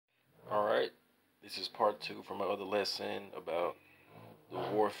This is part 2 from my other lesson about the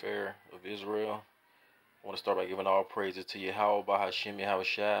warfare of Israel. I want to start by giving all praises to Yahweh, Bahashim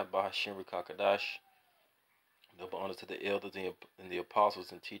Yahushai, Bahashim Rikakadash. Double honor to the elders and the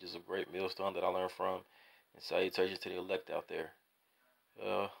apostles and teachers of Great Millstone that I learned from. And salutations to the elect out there.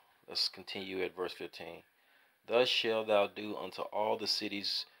 Let's continue at verse 15. Thus shalt thou do unto all the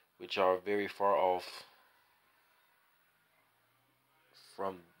cities which are very far off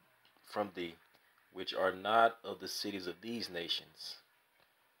from thee, which are not of the cities of these nations,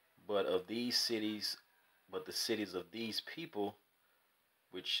 but the cities of these people,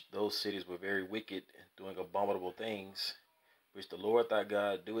 which those cities were very wicked, doing abominable things, which the Lord thy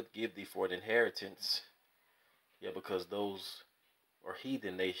God doeth give thee for an inheritance. Yeah, because those are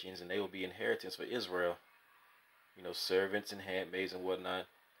heathen nations, and they will be inheritance for Israel. You know, servants and handmaids and whatnot.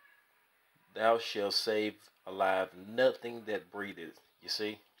 Thou shalt save alive nothing that breatheth. You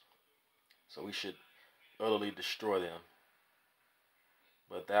see? So we should utterly destroy them.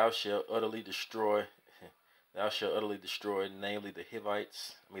 But thou shalt utterly destroy, namely the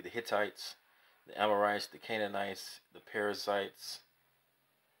Hittites, the Amorites, the Canaanites, the Perizzites,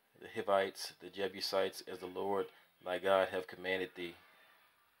 the Hivites, the Jebusites, as the Lord thy God have commanded thee,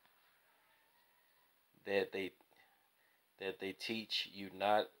 that they teach you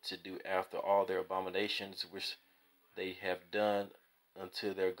not to do after all their abominations which they have done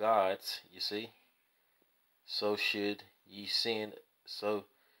unto their gods. You see? So should ye sin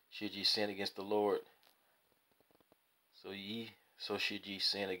against the Lord. So should ye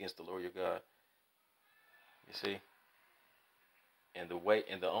sin against the Lord your God. You see? And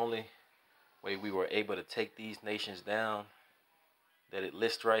the only way we were able to take these nations down that it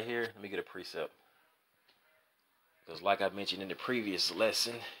lists right here, let me get a precept. Because like I mentioned in the previous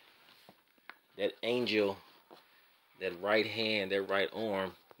lesson, that angel, that right hand, that right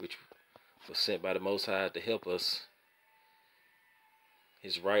arm, which was sent by the Most High to help us,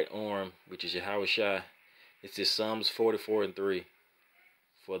 his right arm, which is Yahushua, it's in Psalms 44:3.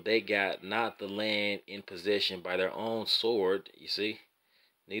 For they got not the land in possession by their own sword, you see,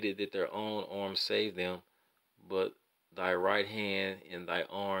 neither did their own arm save them, but thy right hand and thy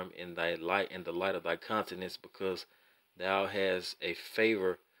arm and thy light and the light of thy countenance, because thou hast a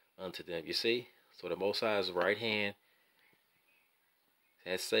favor unto them. You see? So the Most High's right hand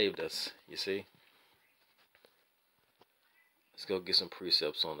has saved us. You see? Let's go get some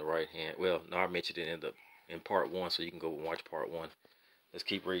precepts on the right hand. Well, no, I mentioned it in part 1, so you can go and watch part 1. Let's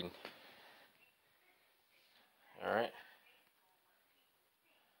keep reading. All right.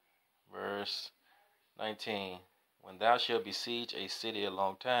 Verse 19. When thou shalt besiege a city a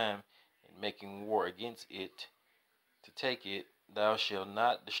long time, in making war against it, to take it, thou shalt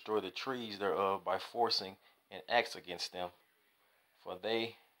not destroy the trees thereof by forcing an axe against them.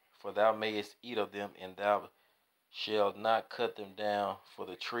 For thou mayest eat of them, and thou shalt not cut them down. For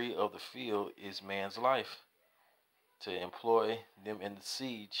the tree of the field is man's life, to employ them in the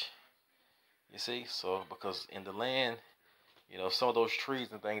siege. You see? So, because in the land, you know, some of those trees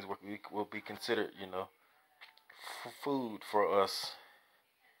and things will be considered, you know, food for us.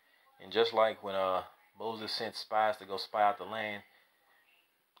 And just like when Moses sent spies to go spy out the land,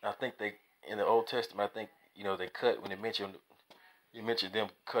 I think they, in the Old Testament, I think, you know, they cut, when you mentioned them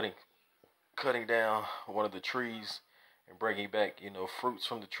cutting down one of the trees and bringing back, you know, fruits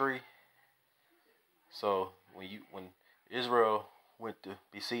from the tree. So when Israel went to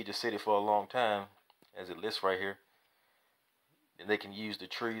besiege a city for a long time, as it lists right here, then they can use the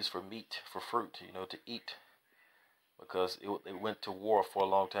trees for meat, for fruit, you know, to eat, because they went to war for a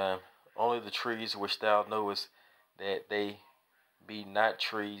long time. Only the trees which thou knowest that they be not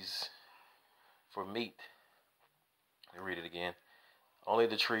trees for meat. Let me read it again. Only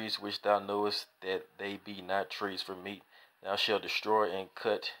the trees which thou knowest that they be not trees for meat, thou shalt destroy and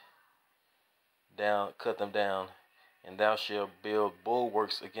cut them down, and thou shalt build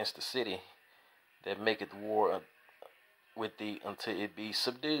bulwarks against the city that maketh war with thee until it be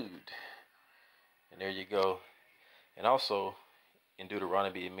subdued. And there you go. And also in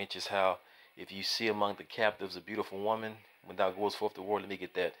Deuteronomy it mentions how if you see among the captives a beautiful woman, when thou goest forth to war, let me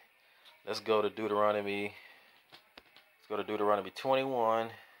get that. Let's go to Deuteronomy. Let's go to Deuteronomy 21.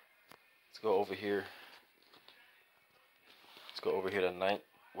 Let's go over here. Let's go over here to 9.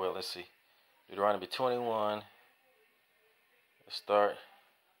 Well, let's see. Deuteronomy 21. Let's start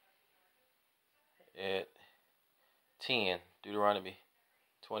at 10. Deuteronomy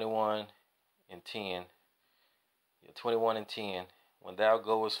 21 and 10. 21 and 10. When thou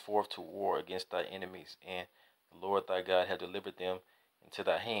goest forth to war against thy enemies, and the Lord thy God hath delivered them into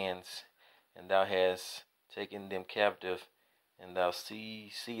thy hands, and thou hast taken them captive, and thou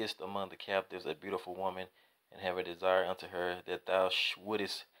seest among the captives a beautiful woman, and have a desire unto her, that thou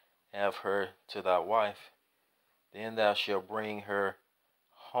wouldest have her to thy wife, then thou shalt bring her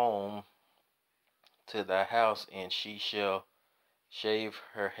home to thy house, and she shall shave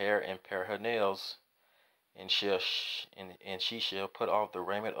her hair and pare her nails, and she shall put off the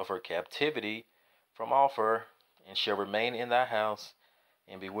raiment of her captivity from off her, and shall remain in thy house,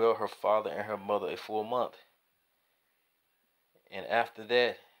 and bewail her father and her mother a full month. And after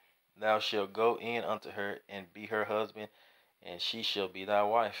that thou shalt go in unto her, and be her husband, and she shall be thy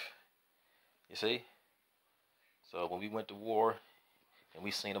wife. You see? So when we went to war, and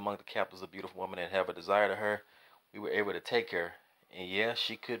we seen among the captives a beautiful woman and have a desire to her, we were able to take her. And yeah,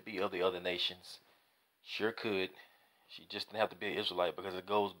 she could be of the other nations. Sure could. She just didn't have to be an Israelite, because it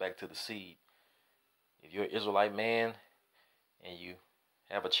goes back to the seed. If you're an Israelite man and you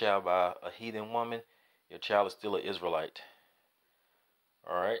have a child by a heathen woman, your child is still an Israelite.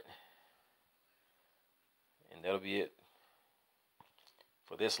 Alright? And that'll be it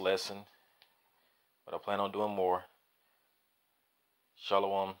for this lesson. But I plan on doing more.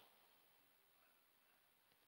 Shalom.